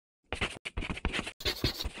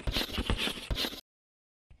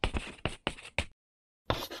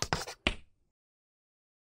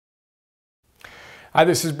Hi,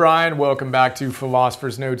 this is Brian. Welcome back to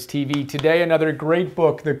Philosopher's Notes TV. Today, another great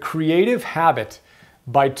book, The Creative Habit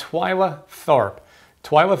by Twyla Tharp.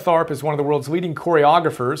 Twyla Tharp is one of the world's leading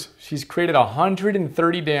choreographers. She's created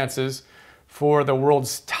 130 dances for the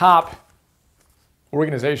world's top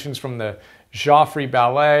organizations, from the Joffrey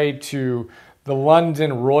Ballet to the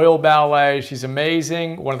London Royal Ballet. She's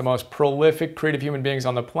amazing, one of the most prolific creative human beings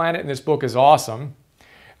on the planet, and this book is awesome.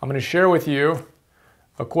 I'm going to share with you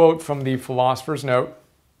a quote from the Philosopher's Note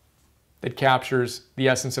that captures the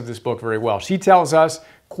essence of this book very well. She tells us,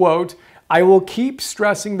 quote, "I will keep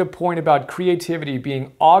stressing the point about creativity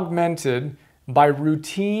being augmented by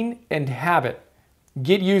routine and habit.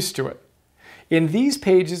 Get used to it. In these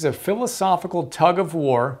pages, a philosophical tug of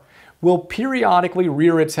war will periodically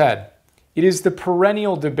rear its head. It is the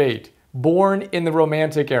perennial debate born in the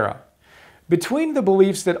Romantic era between the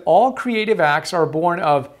beliefs that all creative acts are born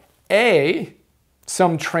of A,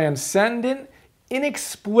 some transcendent,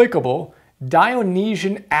 inexplicable,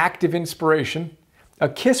 Dionysian act of inspiration, a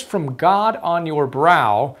kiss from God on your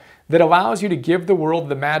brow that allows you to give the world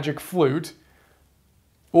the magic flute,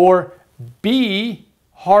 or B,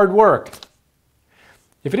 hard work.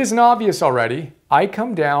 If it isn't obvious already, I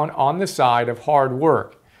come down on the side of hard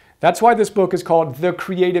work. That's why this book is called The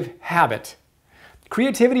Creative Habit.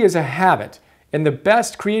 Creativity is a habit, and the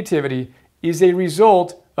best creativity is a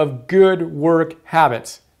result of good work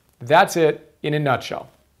habits. That's it in a nutshell.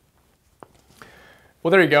 Well,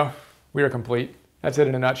 there you go. We are complete. That's it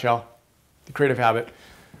in a nutshell. The creative habit.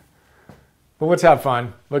 But let's have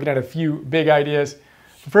fun looking at a few big ideas.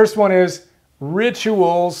 The first one is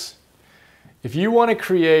rituals. If you want to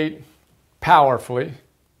create powerfully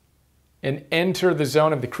and enter the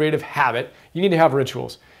zone of the creative habit, you need to have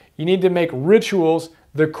rituals. You need to make rituals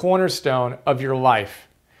the cornerstone of your life.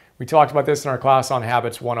 We talked about this in our class on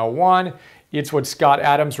Habits 101. It's what Scott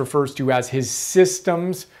Adams refers to as his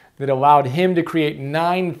systems that allowed him to create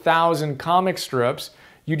 9,000 comic strips.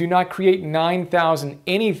 You do not create 9,000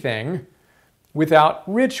 anything without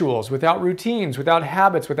rituals, without routines, without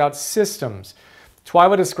habits, without systems.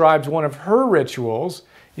 Twyla describes one of her rituals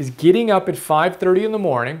is getting up at 5:30 in the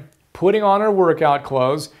morning, putting on her workout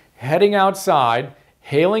clothes, heading outside,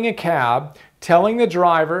 hailing a cab, telling the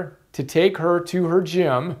driver to take her to her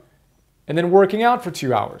gym, and then working out for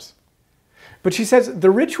 2 hours. But she says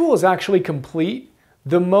the ritual is actually complete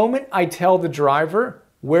the moment I tell the driver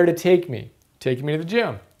where to take me to the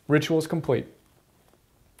gym. Ritual is complete.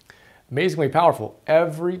 Amazingly powerful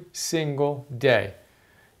every single day.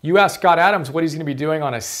 You ask Scott Adams what he's going to be doing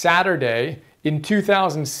on a Saturday in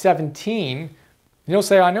 2017, and he'll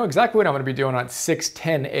say, I know exactly what I'm going to be doing at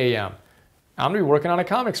 6:10 a.m. I'm going to be working on a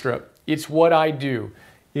comic strip. It's what I do.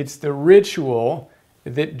 It's the ritual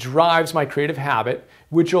that drives my creative habit,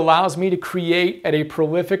 which allows me to create at a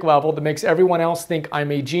prolific level that makes everyone else think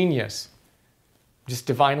I'm a genius. Just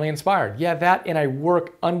divinely inspired. Yeah, that, and I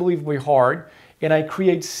work unbelievably hard, and I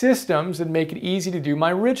create systems that make it easy to do my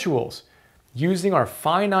rituals, using our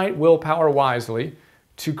finite willpower wisely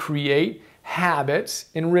to create habits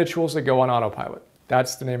and rituals that go on autopilot.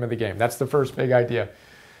 That's the name of the game. That's the first big idea.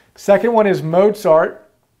 Second one is Mozart.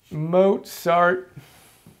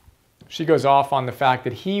 She goes off on the fact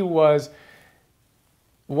that he was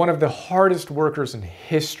one of the hardest workers in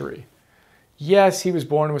history. Yes, he was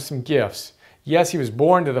born with some gifts. Yes, he was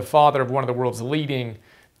born to the father of one of the world's leading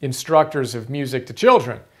instructors of music to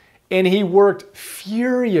children. And he worked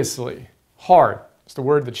furiously hard. It's the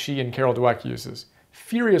word that she and Carol Dweck uses.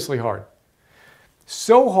 Furiously hard.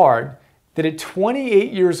 So hard that at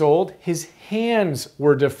 28 years old, his hands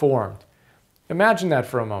were deformed. Imagine that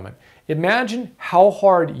for a moment. Imagine how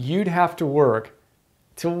hard you'd have to work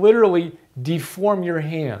to literally deform your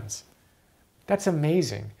hands. That's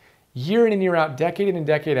amazing. Year in and year out, decade in and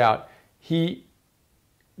decade out, he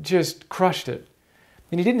just crushed it.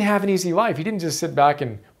 And he didn't have an easy life. He didn't just sit back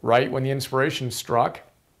and write when the inspiration struck.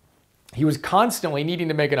 He was constantly needing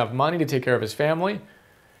to make enough money to take care of his family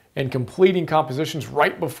and completing compositions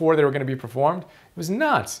right before they were going to be performed. It was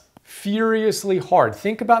nuts. Furiously hard.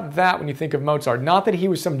 Think about that when you think of Mozart. Not that he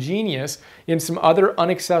was some genius in some other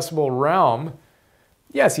inaccessible realm.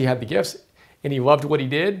 Yes, he had the gifts, and he loved what he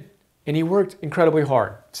did, and he worked incredibly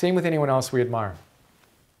hard. Same with anyone else we admire.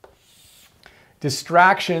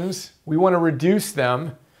 Distractions, we want to reduce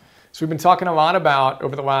them. So we've been talking a lot about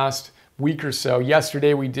over the last week or so.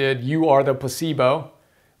 Yesterday we did You Are the Placebo.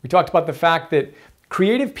 We talked about the fact that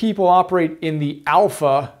creative people operate in the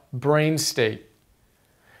alpha brain state.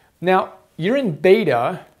 Now, you're in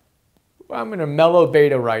beta. I'm in a mellow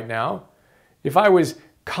beta right now. If I was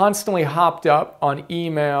constantly hopped up on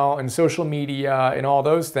email and social media and all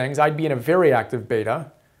those things, I'd be in a very active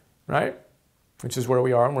beta, right? which is where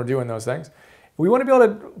we are and we're doing those things. We want to be able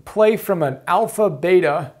to play from an alpha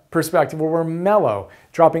beta perspective where we're mellow,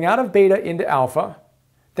 dropping out of beta into alpha.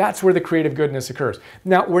 That's where the creative goodness occurs.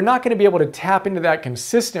 Now, we're not going to be able to tap into that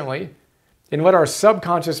consistently and let our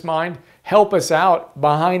subconscious mind help us out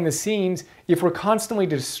behind the scenes if we're constantly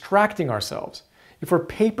distracting ourselves, if we're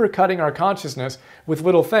paper cutting our consciousness with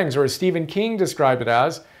little things, or as Stephen King described it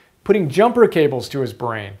as, putting jumper cables to his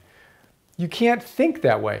brain. You can't think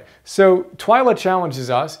that way. So Twyla challenges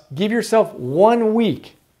us, give yourself 1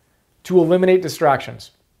 week to eliminate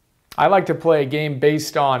distractions. I like to play a game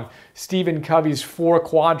based on Stephen Covey's 4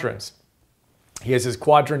 quadrants. He has his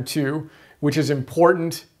quadrant 2, which is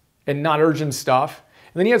important and not urgent stuff.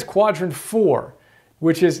 And then he has quadrant 4,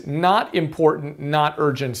 which is not important, not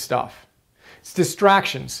urgent stuff. It's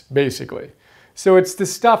distractions, basically. So it's the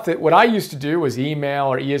stuff that what I used to do was email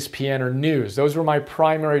or ESPN or news. Those were my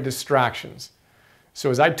primary distractions. So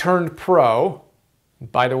as I turned pro,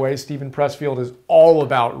 by the way, Stephen Pressfield is all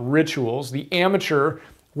about rituals. The amateur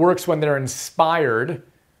works when they're inspired.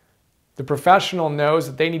 The professional knows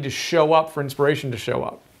that they need to show up for inspiration to show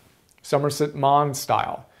up. Somerset Maugham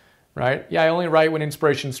style, right? Yeah, I only write when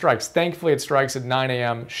inspiration strikes. Thankfully, it strikes at 9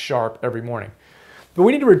 a.m. sharp every morning. But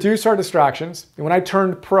we need to reduce our distractions. And when I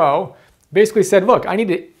turned pro, basically said, look, I need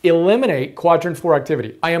to eliminate quadrant 4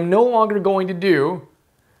 activity. I am no longer going to do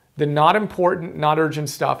the not important, not urgent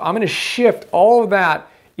stuff. I'm going to shift all of that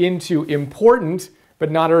into important,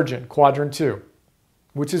 but not urgent, quadrant 2,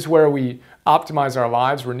 which is where we optimize our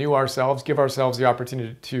lives, renew ourselves, give ourselves the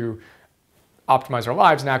opportunity to optimize our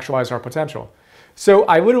lives and actualize our potential. So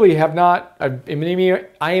I literally have not, I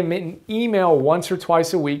am in email once or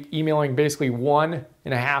twice a week, emailing basically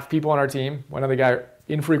 1.5 people on our team, one other guy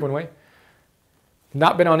infrequently.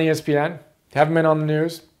 Not been on ESPN, haven't been on the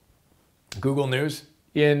news, Google News,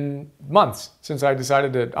 in months since I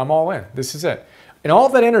decided that I'm all in. This is it. And all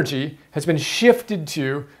that energy has been shifted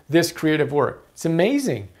to this creative work. It's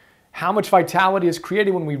amazing how much vitality is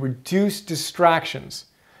created when we reduce distractions.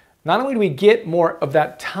 Not only do we get more of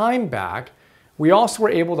that time back, we also are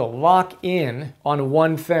able to lock in on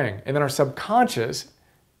one thing. And then our subconscious,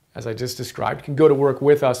 as I just described, can go to work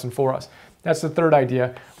with us and for us. That's the third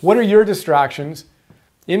idea. What are your distractions?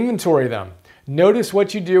 Inventory them. Notice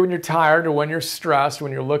what you do when you're tired or when you're stressed,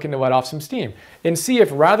 when you're looking to let off some steam. And see if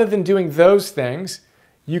rather than doing those things,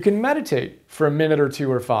 you can meditate for a minute or 2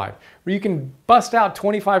 or 5. Or you can bust out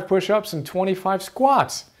 25 push-ups and 25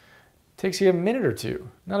 squats. It takes you a minute or 2.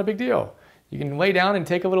 Not a big deal. You can lay down and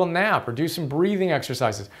take a little nap or do some breathing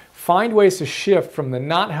exercises. Find ways to shift from the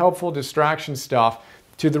not helpful distraction stuff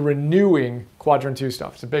to the renewing quadrant 2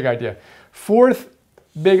 stuff. It's a big idea. Fourth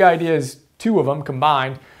big idea is 2 of them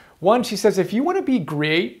combined. One, she says, if you want to be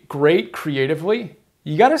great creatively,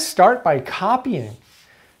 you got to start by copying.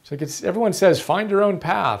 It's like everyone says, find your own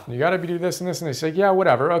path. And you got to do this and this. And they say, yeah,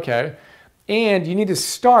 whatever, okay. And you need to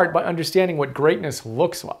start by understanding what greatness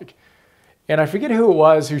looks like. And I forget who it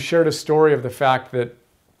was who shared a story of the fact that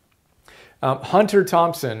Hunter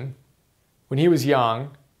Thompson, when he was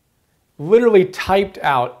young, literally typed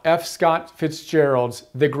out F. Scott Fitzgerald's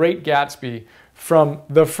The Great Gatsby from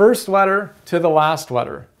the first letter to the last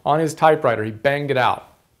letter on his typewriter. He banged it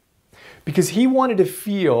out because he wanted to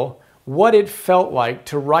feel what it felt like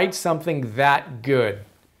to write something that good.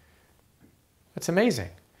 That's amazing.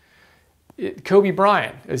 Kobe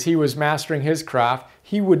Bryant, as he was mastering his craft,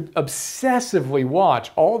 he would obsessively watch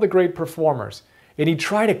all the great performers and he'd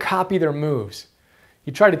try to copy their moves.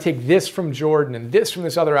 He'd try to take this from Jordan and this from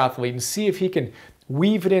this other athlete and see if he can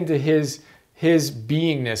weave it into his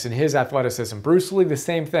beingness and his athleticism. Bruce Lee, the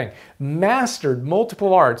same thing. Mastered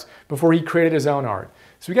multiple arts before he created his own art.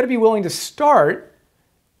 So we got to be willing to start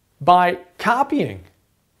by copying.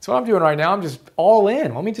 That's what I'm doing right now. I'm just all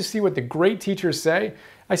in. Let me just see what the great teachers say.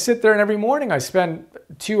 I sit there and every morning I spend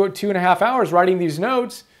 2.5 hours writing these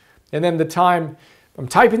notes, and then the time I'm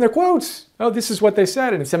typing their quotes. Oh, this is what they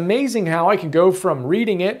said. And it's amazing how I can go from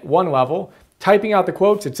reading it one level, typing out the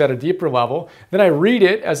quotes, it's at a deeper level. Then I read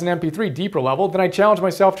it as an MP3, deeper level. Then I challenge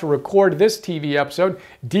myself to record this TV episode,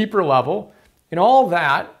 deeper level. And all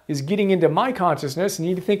that is getting into my consciousness, and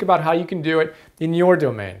you need to think about how you can do it in your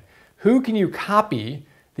domain. Who can you copy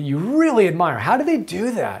that you really admire? How do they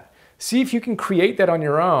do that? See if you can create that on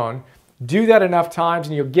your own. Do that enough times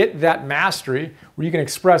and you'll get that mastery where you can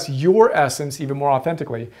express your essence even more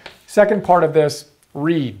authentically. Second part of this,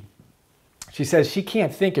 read. She says she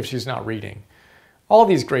can't think if she's not reading. All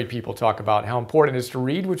these great people talk about how important it is to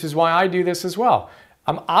read, which is why I do this as well.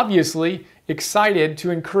 I'm obviously excited to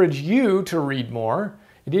encourage you to read more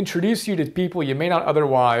and introduce you to people you may not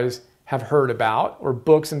otherwise have heard about, or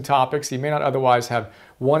books and topics you may not otherwise have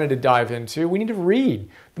wanted to dive into. We need to read.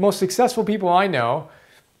 The most successful people I know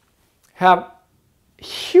have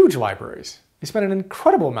huge libraries. They spend an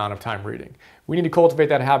incredible amount of time reading. We need to cultivate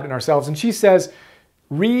that habit in ourselves. And she says,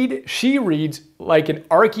 she reads like an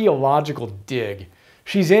archaeological dig.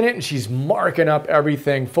 She's in it and she's marking up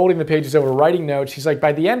everything, folding the pages over, writing notes. She's like,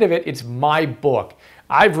 by the end of it, it's my book.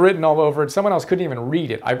 I've written all over it. Someone else couldn't even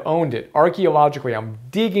read it. I've owned it. Archaeologically, I'm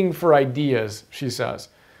digging for ideas, she says.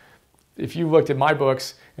 If you looked at my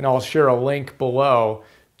books, and I'll share a link below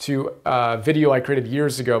to a video I created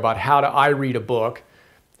years ago about how I read a book,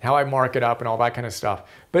 how I mark it up and all that kind of stuff.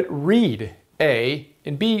 But read, A,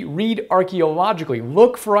 and B, read archaeologically.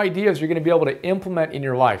 Look for ideas you're going to be able to implement in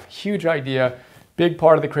your life. Huge idea, big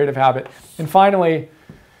part of the creative habit. And finally,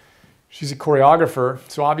 she's a choreographer,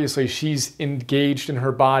 so obviously she's engaged in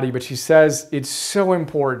her body, but she says it's so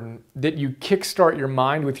important that you kickstart your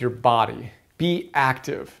mind with your body. Be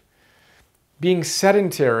active. Being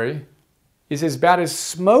sedentary is as bad as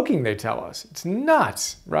smoking, they tell us. It's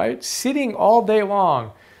nuts, right? Sitting all day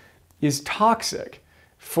long is toxic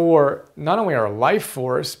for not only our life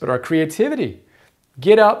force, but our creativity.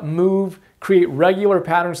 Get up, move, create regular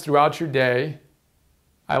patterns throughout your day.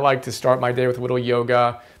 I like to start my day with a little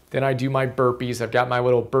yoga. Then I do my burpees. I've got my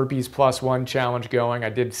little burpees +1 challenge going. I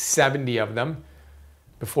did 70 of them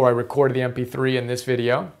before I recorded the MP3 in this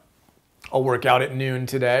video. I'll work out at noon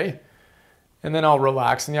today, and then I'll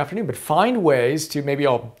relax in the afternoon. But find ways to, maybe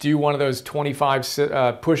I'll do one of those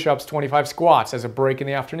 25 push-ups, 25 squats as a break in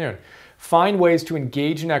the afternoon. Find ways to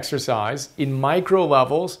engage in exercise in micro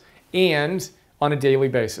levels and on a daily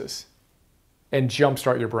basis, and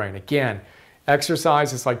jumpstart your brain. Again,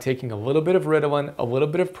 exercise is like taking a little bit of Ritalin, a little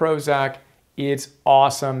bit of Prozac. It's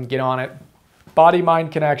awesome. Get on it.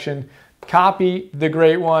 Body-mind connection. Copy the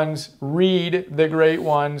great ones. Read the great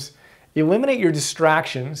ones. Eliminate your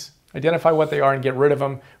distractions. Identify what they are and get rid of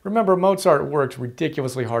them. Remember, Mozart worked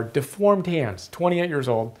ridiculously hard. Deformed hands, 28 years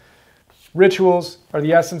old. Rituals are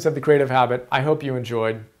the essence of the creative habit. I hope you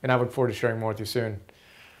enjoyed, and I look forward to sharing more with you soon.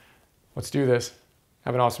 Let's do this.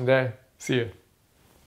 Have an awesome day. See you.